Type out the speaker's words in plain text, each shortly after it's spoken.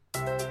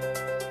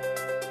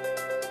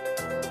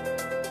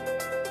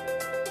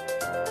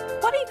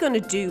what are you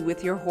going to do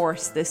with your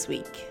horse this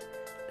week?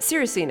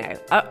 Seriously now,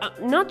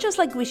 not just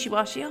like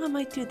wishy-washy, I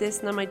might do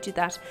this and I might do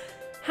that.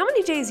 How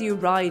many days are you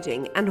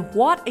riding and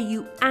what are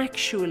you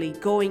actually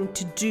going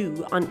to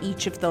do on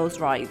each of those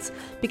rides?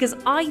 Because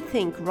I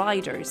think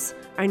riders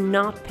are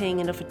not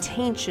paying enough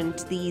attention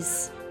to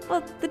these,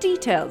 the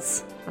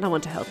details, and I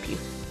want to help you.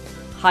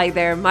 Hi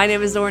there, my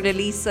name is Orna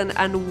Leeson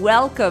and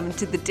welcome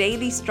to the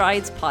Daily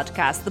Strides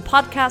podcast, the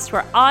podcast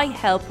where I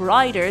help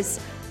riders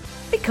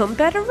become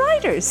better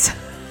riders.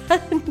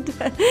 And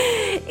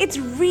it's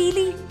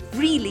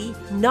really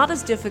not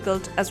as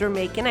difficult as we're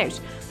making out.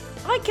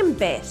 I can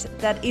bet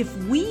that if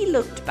we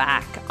looked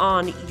back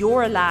on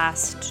your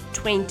last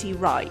 20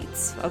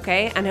 rides,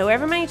 okay, and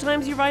however many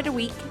times you ride a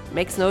week,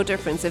 makes no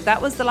difference. If that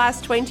was the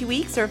last 20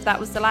 weeks or if that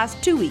was the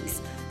last 2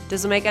 weeks,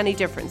 doesn't make any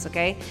difference,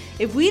 okay?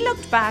 If we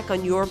looked back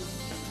on your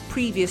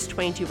previous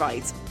 20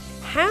 rides,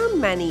 how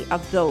many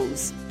of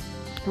those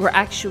were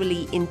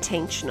actually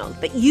intentional,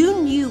 that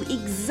you knew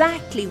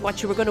exactly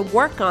what you were going to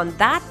work on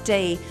that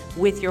day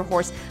with your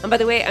horse? And by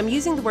the way, I'm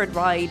using the word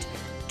ride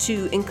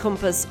to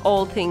encompass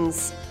all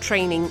things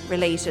training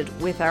related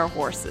with our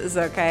horses,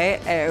 okay?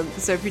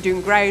 So if you're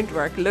doing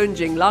groundwork,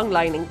 lunging, long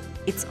lining,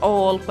 it's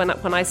all,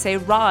 when I say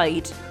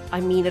ride,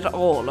 I mean it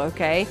all,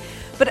 okay?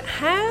 But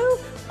how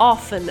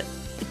often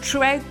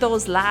throughout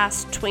those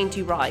last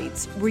 20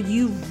 rides were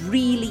you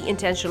really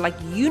intentional? Like,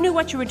 you knew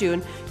what you were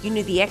doing, you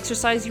knew the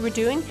exercise you were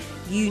doing,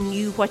 you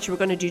knew what you were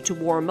going to do to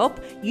warm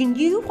up, you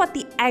knew what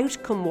the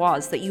outcome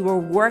was that you were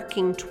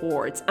working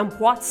towards and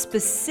what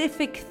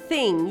specific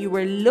thing you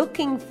were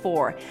looking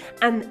for,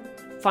 and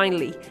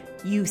finally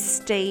you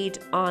stayed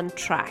on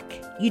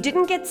track. You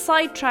didn't get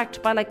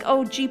sidetracked by like,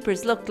 oh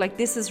jeepers, look, like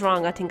this is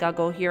wrong, I think I'll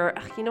go here.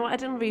 You know what, I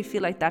didn't really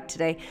feel like that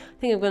today, I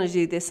think I'm going to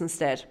do this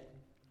instead.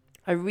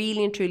 I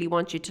really and truly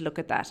want you to look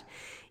at that.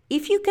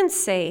 If you can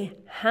say,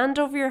 hand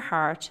over your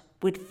heart,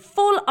 with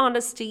full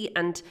honesty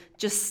and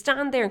just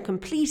stand there in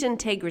complete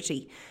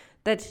integrity,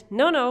 that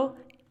no,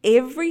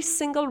 every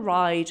single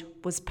ride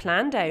was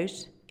planned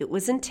out, it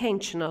was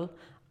intentional,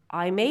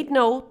 I made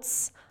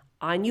notes,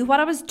 I knew what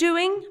I was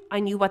doing,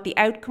 I knew what the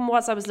outcome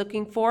was I was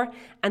looking for,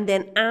 and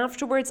then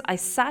afterwards I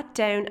sat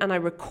down and I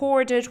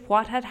recorded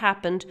what had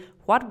happened,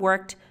 what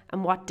worked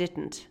and what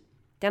didn't.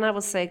 Then I will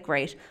say,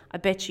 great, I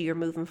bet you're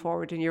moving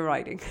forward in your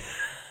riding.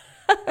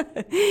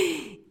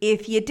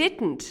 If you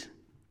didn't,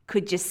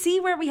 could you see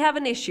where we have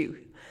an issue?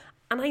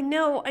 And I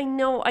know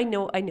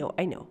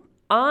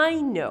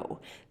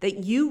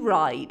that you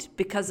ride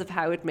because of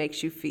how it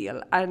makes you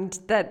feel and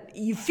that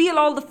you feel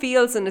all the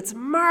feels and it's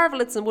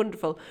marvelous and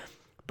wonderful.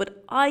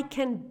 But I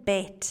can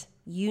bet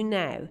you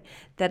now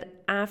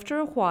that after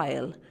a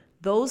while,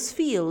 those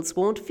feels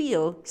won't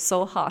feel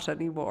so hot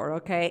anymore,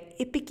 okay?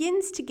 It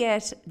begins to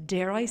get,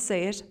 dare I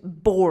say it,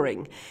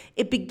 boring.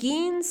 It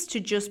begins to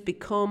just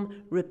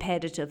become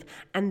repetitive.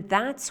 And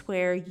that's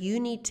where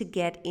you need to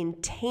get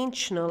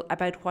intentional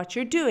about what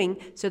you're doing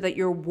so that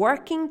you're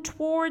working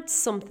towards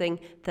something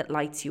that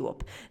lights you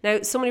up.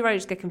 Now, so many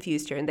riders get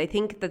confused here and they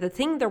think that the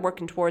thing they're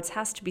working towards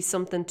has to be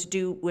something to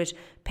do with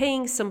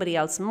paying somebody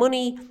else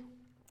money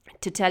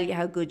to tell you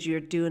how good you're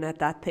doing at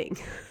that thing.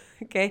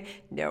 Okay?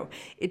 No,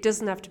 it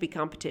doesn't have to be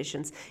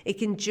competitions. It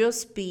can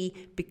just be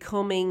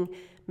becoming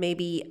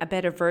maybe a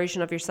better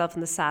version of yourself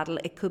in the saddle.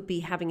 It could be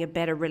having a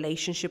better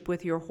relationship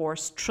with your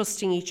horse,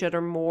 trusting each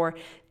other more,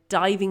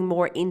 diving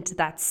more into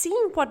that,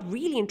 seeing what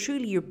really and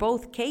truly you're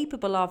both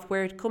capable of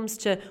where it comes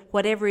to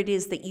whatever it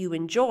is that you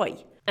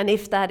enjoy. And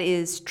if that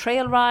is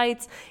trail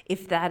rides,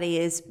 if that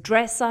is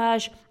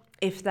dressage,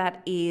 if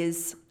that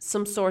is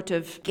some sort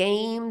of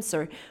games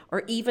or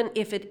even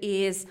if it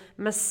is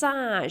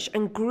massage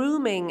and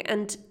grooming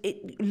and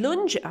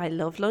lunging. I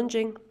love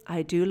lunging.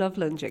 I do love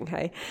lunging,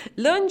 hey?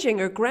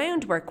 Lunging or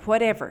groundwork,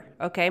 whatever,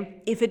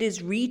 okay? If it is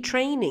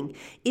retraining,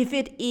 if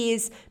it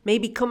is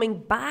maybe coming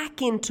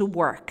back into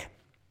work,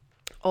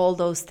 all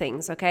those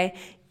things, okay?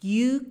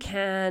 You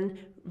can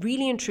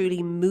really and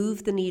truly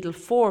move the needle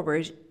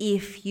forward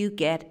if you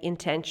get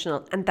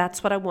intentional. And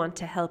that's what I want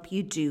to help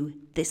you do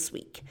this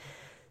week.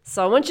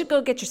 So I want you to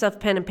go get yourself a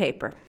pen and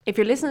paper. If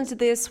you're listening to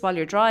this while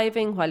you're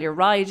driving, while you're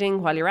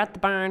riding, while you're at the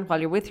barn, while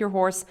you're with your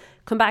horse,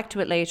 come back to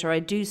it later. I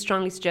do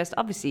strongly suggest,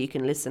 obviously you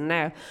can listen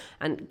now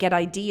and get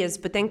ideas,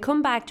 but then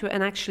come back to it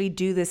and actually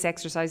do this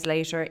exercise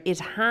later. It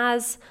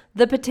has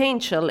the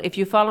potential, if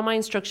you follow my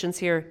instructions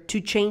here, to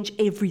change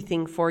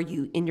everything for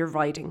you in your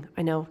riding.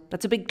 I know,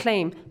 that's a big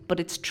claim, but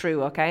it's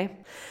true, okay?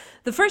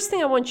 The first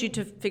thing I want you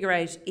to figure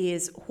out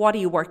is, what are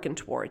you working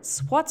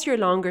towards? What's your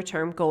longer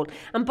term goal?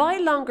 And by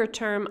longer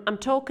term, I'm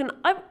talking,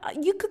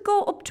 you could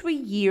go up to a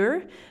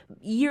year.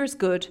 Year's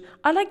good.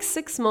 I like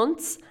 6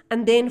 months.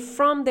 And then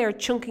from there,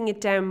 chunking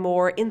it down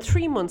more. In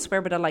 3 months,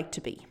 where would I like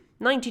to be?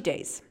 90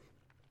 days.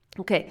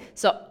 Okay,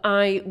 so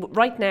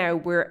right now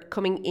we're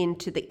coming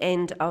into the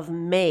end of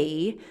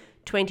May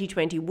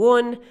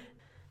 2021.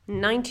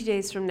 90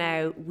 days from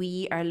now,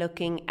 we are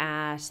looking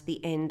at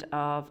the end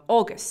of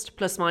August,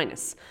 plus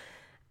minus.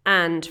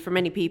 And for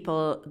many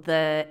people,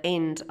 the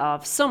end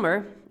of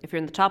summer, if you're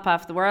in the top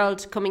half of the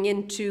world, coming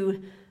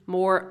into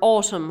more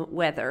autumn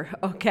weather,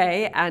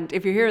 okay? And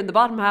if you're here in the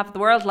bottom half of the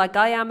world, like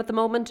I am at the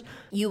moment,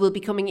 you will be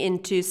coming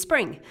into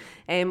spring,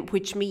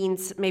 which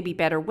means maybe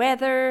better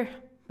weather,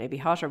 maybe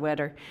hotter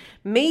weather.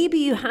 Maybe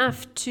you have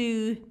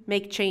to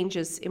make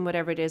changes in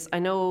whatever it is. I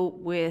know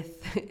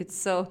it's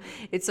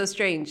so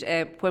strange.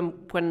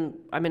 When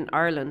I'm in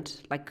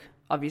Ireland, like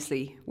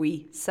obviously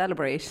we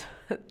celebrate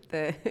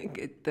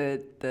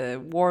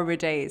the warmer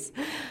days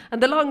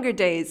and the longer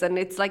days, and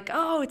it's like,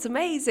 oh, it's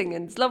amazing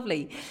and it's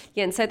lovely.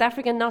 Yeah, in South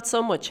Africa, not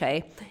so much,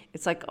 hey?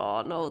 It's like,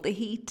 oh no, the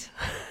heat,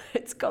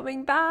 it's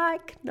coming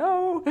back,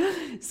 no.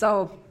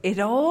 So it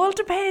all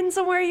depends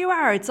on where you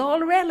are. It's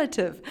all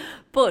relative.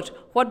 But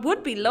what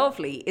would be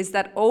lovely is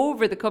that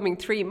over the coming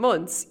 3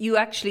 months, you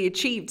actually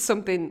achieved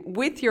something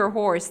with your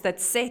horse that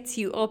sets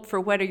you up for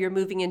whether you're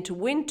moving into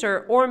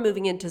winter or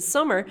moving into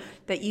summer,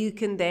 that you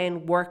can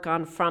then work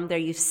on from there.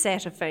 You've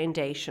set a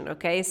foundation,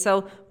 okay?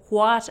 So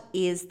what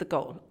is the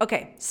goal?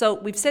 Okay, so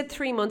we've said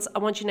 3 months. I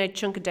want you now to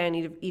chunk it down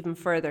even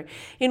further.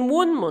 In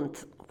 1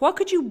 month, what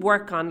could you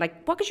work on?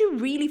 Like, what could you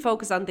really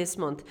focus on this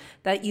month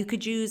that you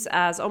could use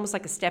as almost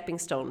like a stepping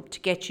stone to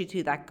get you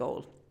to that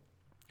goal?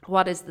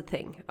 What is the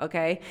thing,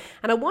 okay?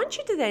 And I want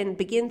you to then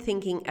begin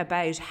thinking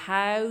about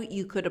how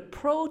you could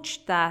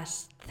approach that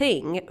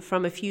thing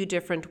from a few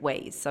different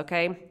ways,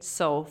 okay?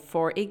 So,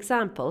 for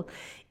example,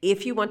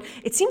 if you want,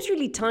 it seems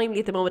really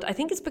timely at the moment. I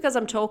think it's because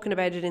I'm talking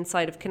about it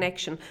inside of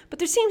Connection, but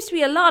there seems to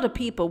be a lot of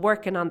people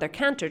working on their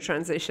canter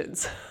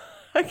transitions.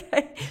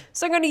 Okay,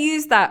 so I'm going to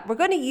use that. We're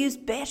going to use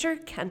better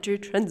canter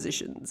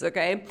transitions,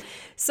 okay?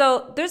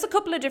 So there's a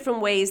couple of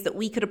different ways that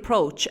we could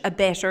approach a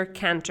better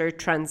canter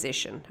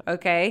transition,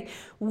 okay?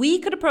 We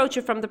could approach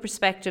it from the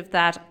perspective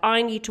that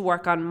I need to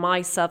work on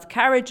my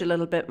self-carriage a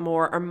little bit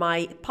more, or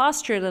my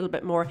posture a little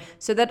bit more,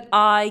 so that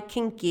I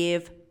can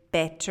give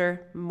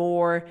better,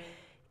 more,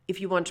 if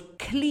you want,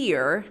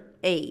 clear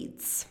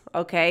aids,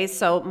 okay?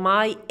 So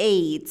my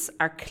aids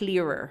are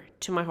clearer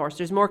to my horse.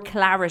 There's more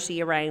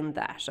clarity around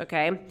that,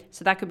 okay?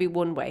 So that could be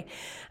one way.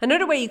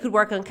 Another way you could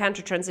work on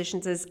canter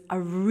transitions is I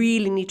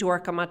really need to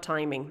work on my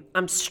timing.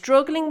 I'm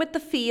struggling with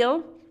the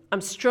feel. I'm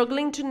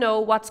struggling to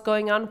know what's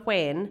going on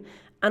when,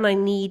 and I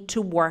need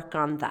to work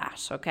on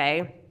that,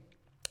 okay?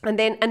 And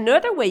then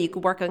another way you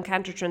could work on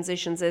canter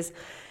transitions is,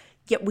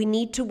 yeah, we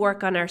need to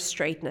work on our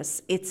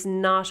straightness. It's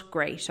not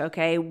great,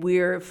 okay?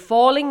 We're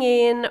falling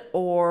in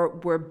or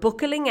we're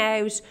buckling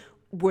out.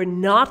 We're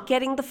not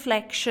getting the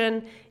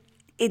flexion.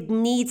 It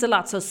needs a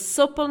lot. So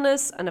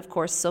suppleness, and of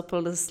course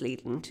suppleness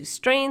leading to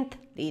strength,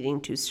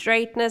 leading to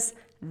straightness.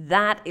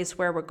 That is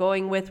where we're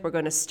going with. We're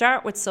going to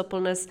start with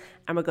suppleness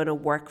and we're going to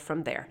work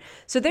from there.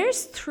 So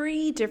there's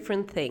 3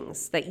 different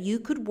things that you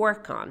could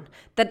work on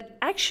that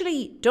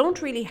actually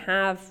don't really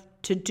have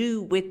to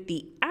do with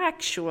the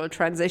actual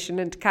transition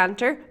into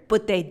canter,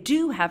 but they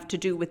do have to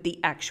do with the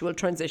actual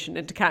transition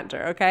into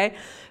canter, okay?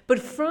 But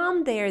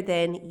from there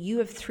then, you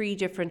have 3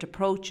 different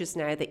approaches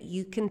now that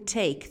you can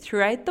take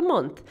throughout the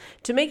month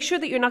to make sure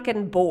that you're not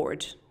getting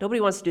bored. Nobody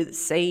wants to do the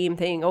same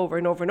thing over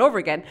and over and over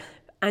again.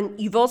 And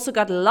you've also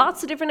got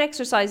lots of different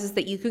exercises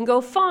that you can go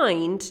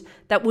find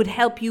that would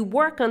help you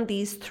work on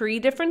these 3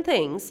 different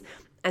things.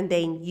 And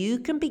then you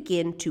can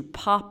begin to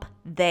pop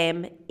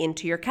them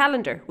into your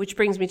calendar, which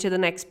brings me to the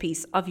next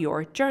piece of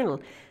your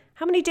journal.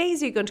 How many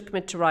days are you going to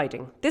commit to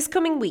riding? This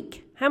coming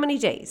week, how many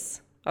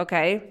days?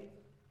 Okay.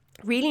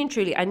 Really and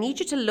truly, I need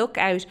you to look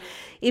out.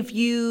 If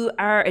you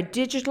are a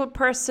digital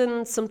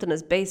person, something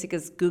as basic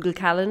as Google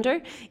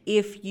Calendar.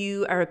 If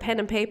you are a pen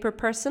and paper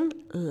person,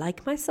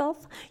 like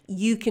myself,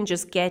 you can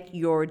just get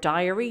your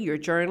diary, your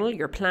journal,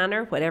 your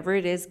planner, whatever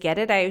it is, get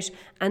it out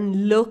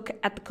and look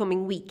at the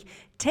coming week.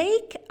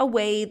 Take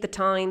away the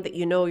time that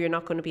you know you're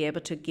not going to be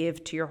able to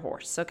give to your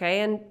horse,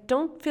 okay? And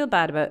don't feel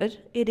bad about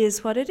it. It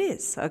is what it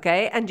is,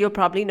 okay? And you'll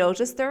probably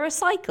notice there are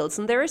cycles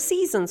and there are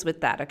seasons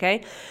with that,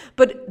 okay?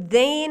 But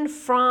then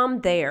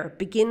from there,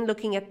 begin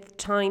looking at the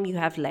time you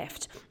have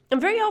left. And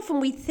very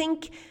often we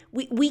think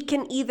we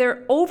can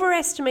either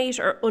overestimate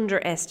or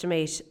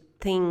underestimate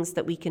things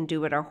that we can do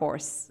with our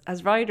horse.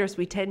 As riders,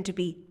 we tend to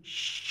be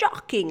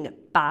shocking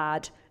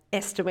bad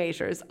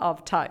estimators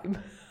of time.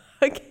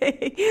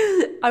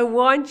 Okay, I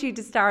want you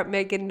to start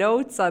making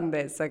notes on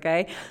this,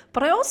 okay?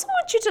 But I also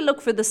want you to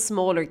look for the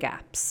smaller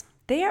gaps.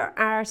 There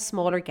are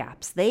smaller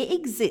gaps. They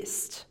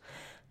exist.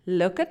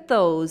 Look at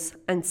those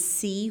and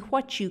see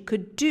what you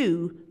could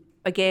do.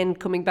 Again,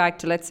 coming back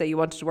to, let's say you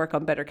wanted to work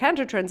on better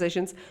canter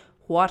transitions.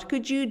 What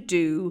could you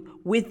do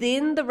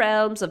within the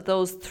realms of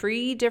those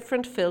 3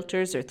 different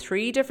filters or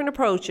 3 different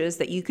approaches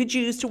that you could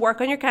use to work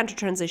on your canter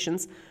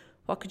transitions?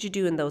 What could you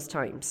do in those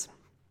times?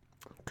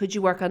 Could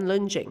you work on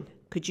lunging?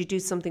 Could you do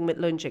something with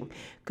lunging?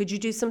 Could you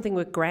do something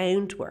with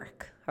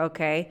groundwork?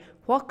 Okay,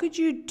 what could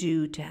you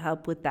do to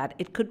help with that?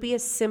 It could be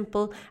as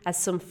simple as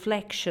some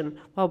flexion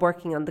while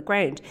working on the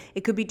ground.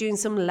 It could be doing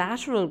some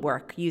lateral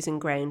work using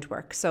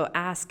groundwork. So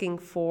asking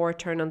for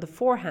turn on the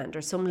forehand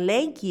or some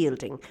leg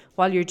yielding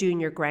while you're doing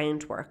your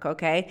groundwork,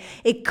 okay?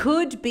 It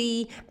could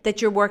be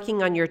that you're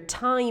working on your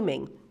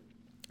timing.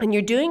 And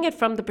you're doing it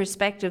from the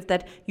perspective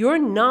that you're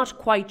not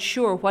quite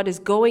sure what is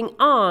going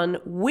on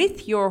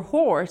with your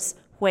horse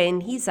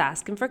when he's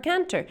asking for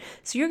canter.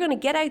 So you're going to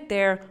get out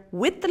there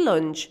with the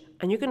lunge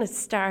and you're going to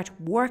start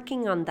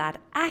working on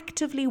that,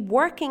 actively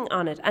working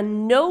on it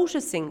and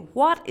noticing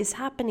what is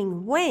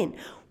happening when.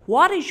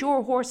 What is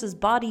your horse's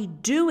body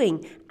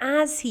doing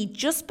as he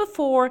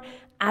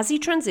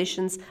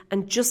transitions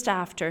and just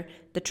after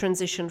the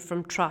transition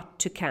from trot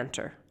to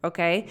canter,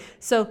 okay?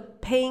 So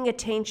paying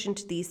attention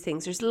to these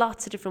things. There's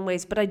lots of different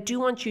ways, but I do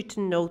want you to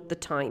note the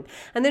time.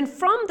 And then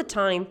from the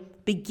time,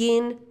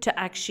 begin to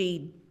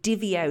actually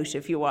divvy out,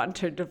 if you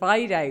want, or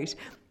divide out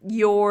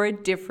your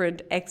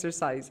different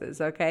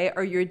exercises, okay?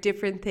 Or your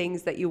different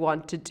things that you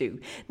want to do.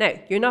 Now,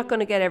 you're not going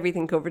to get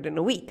everything covered in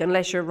a week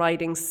unless you're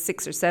riding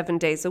 6 or 7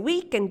 days a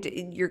week and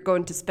you're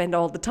going to spend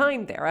all the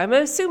time there. I'm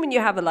assuming you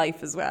have a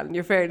life as well and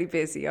you're fairly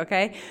busy,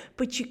 okay?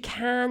 But you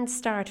can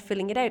start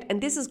filling it out.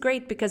 And this is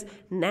great because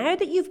now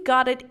that you've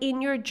got it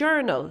in your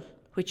journal,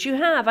 which you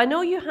have, I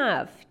know you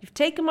have, you've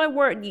taken my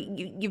word,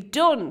 you've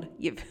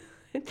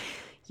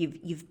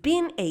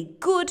been a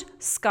good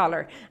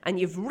scholar and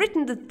you've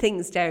written the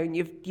things down.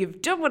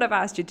 You've done what I've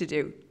asked you to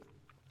do.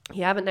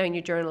 You have it now in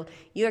your journal.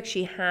 You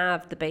actually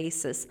have the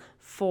basis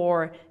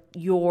for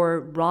your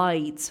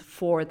rides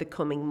for the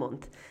coming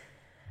month.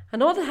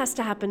 And all that has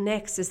to happen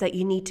next is that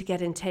you need to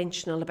get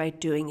intentional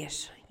about doing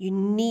it. You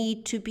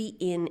need to be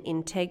in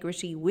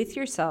integrity with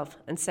yourself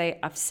and say,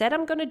 I've said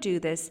I'm going to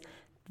do this.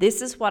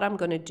 This is what I'm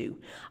going to do.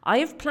 I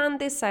have planned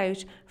this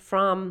out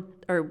from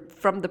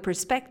the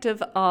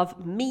perspective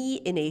of me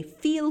in a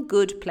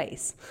feel-good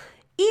place.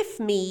 If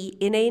me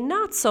in a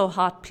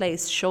not-so-hot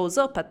place shows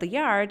up at the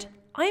yard,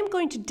 I am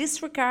going to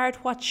disregard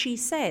what she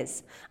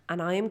says,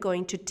 and I am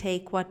going to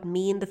take what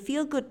me in the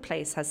feel-good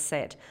place has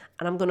said,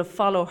 and I'm going to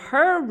follow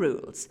her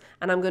rules,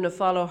 and I'm going to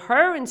follow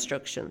her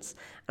instructions,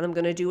 and I'm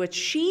going to do what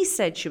she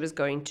said she was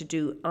going to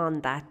do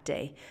on that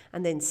day,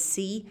 and then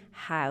see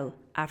how,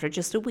 after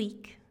just a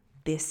week,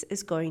 this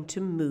is going to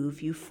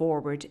move you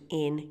forward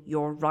in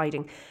your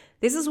riding.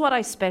 This is what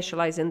I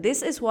specialize in.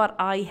 This is what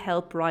I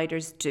help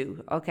riders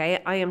do,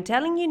 okay? I am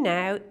telling you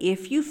now,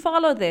 if you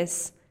follow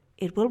this,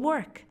 it will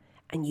work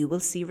and you will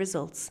see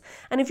results.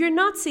 And if you're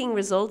not seeing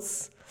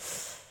results,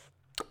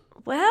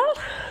 well,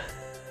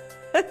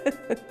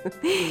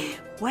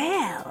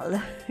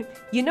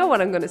 you know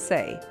what I'm going to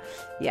say.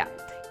 Yeah.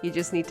 You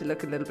just need to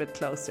look a little bit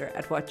closer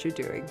at what you're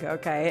doing,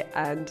 okay?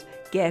 And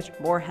get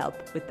more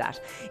help with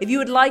that. If you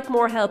would like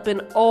more help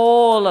in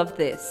all of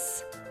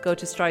this, go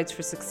to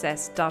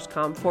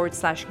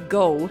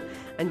stridesforsuccess.com/go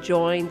and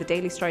join the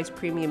Daily Strides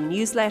Premium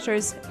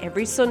newsletters.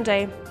 Every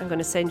Sunday, I'm going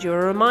to send you a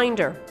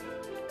reminder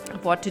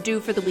of what to do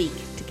for the week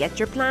to get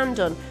your plan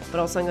done, but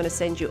also I'm going to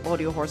send you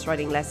audio horse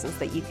riding lessons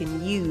that you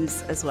can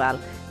use as well.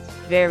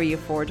 Very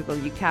affordable.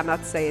 You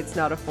cannot say it's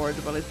not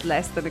affordable. It's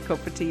less than a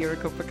cup of tea or a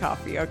cup of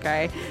coffee,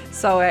 okay?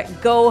 So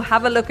go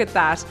have a look at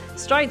that.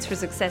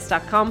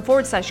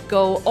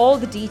 stridesforsuccess.com/go. All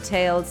the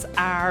details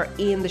are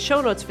in the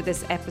show notes for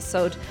this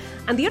episode.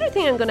 And the other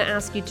thing I'm going to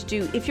ask you to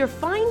do, if you're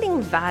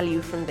finding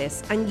value from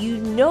this and you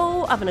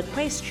know of an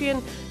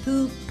equestrian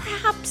who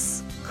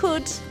perhaps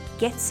could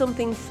get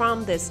something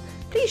from this,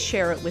 please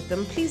share it with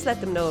them. Please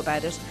let them know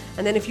about it.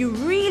 And then if you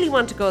really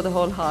want to go the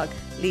whole hog,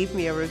 leave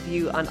me a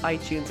review on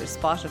iTunes or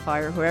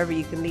Spotify or wherever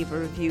you can leave a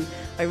review.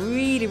 I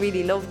really,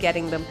 really love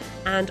getting them.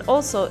 And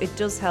also it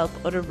does help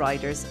other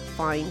riders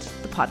find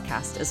the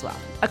podcast as well.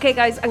 Okay,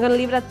 guys, I'm going to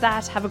leave it at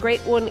that. Have a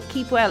great one.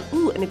 Keep well.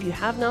 And if you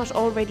have not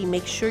already,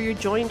 make sure you're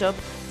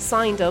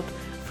signed up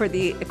for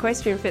the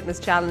Equestrian Fitness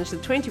Challenge, the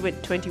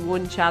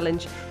 2021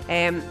 Challenge.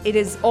 It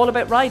is all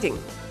about riding.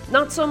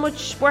 Not so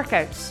much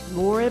workouts,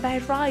 more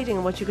about riding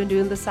and what you can do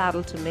in the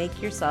saddle to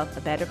make yourself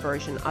a better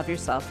version of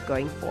yourself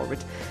going forward.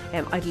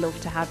 I'd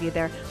love to have you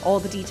there. All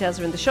the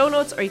details are in the show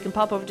notes, or you can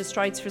pop over to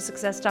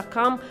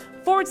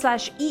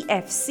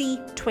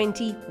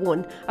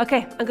stridesforsuccess.com/EFC21.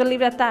 Okay, I'm going to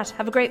leave it at that.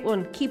 Have a great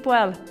one. Keep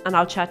well, and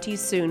I'll chat to you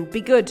soon.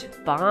 Be good.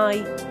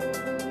 Bye.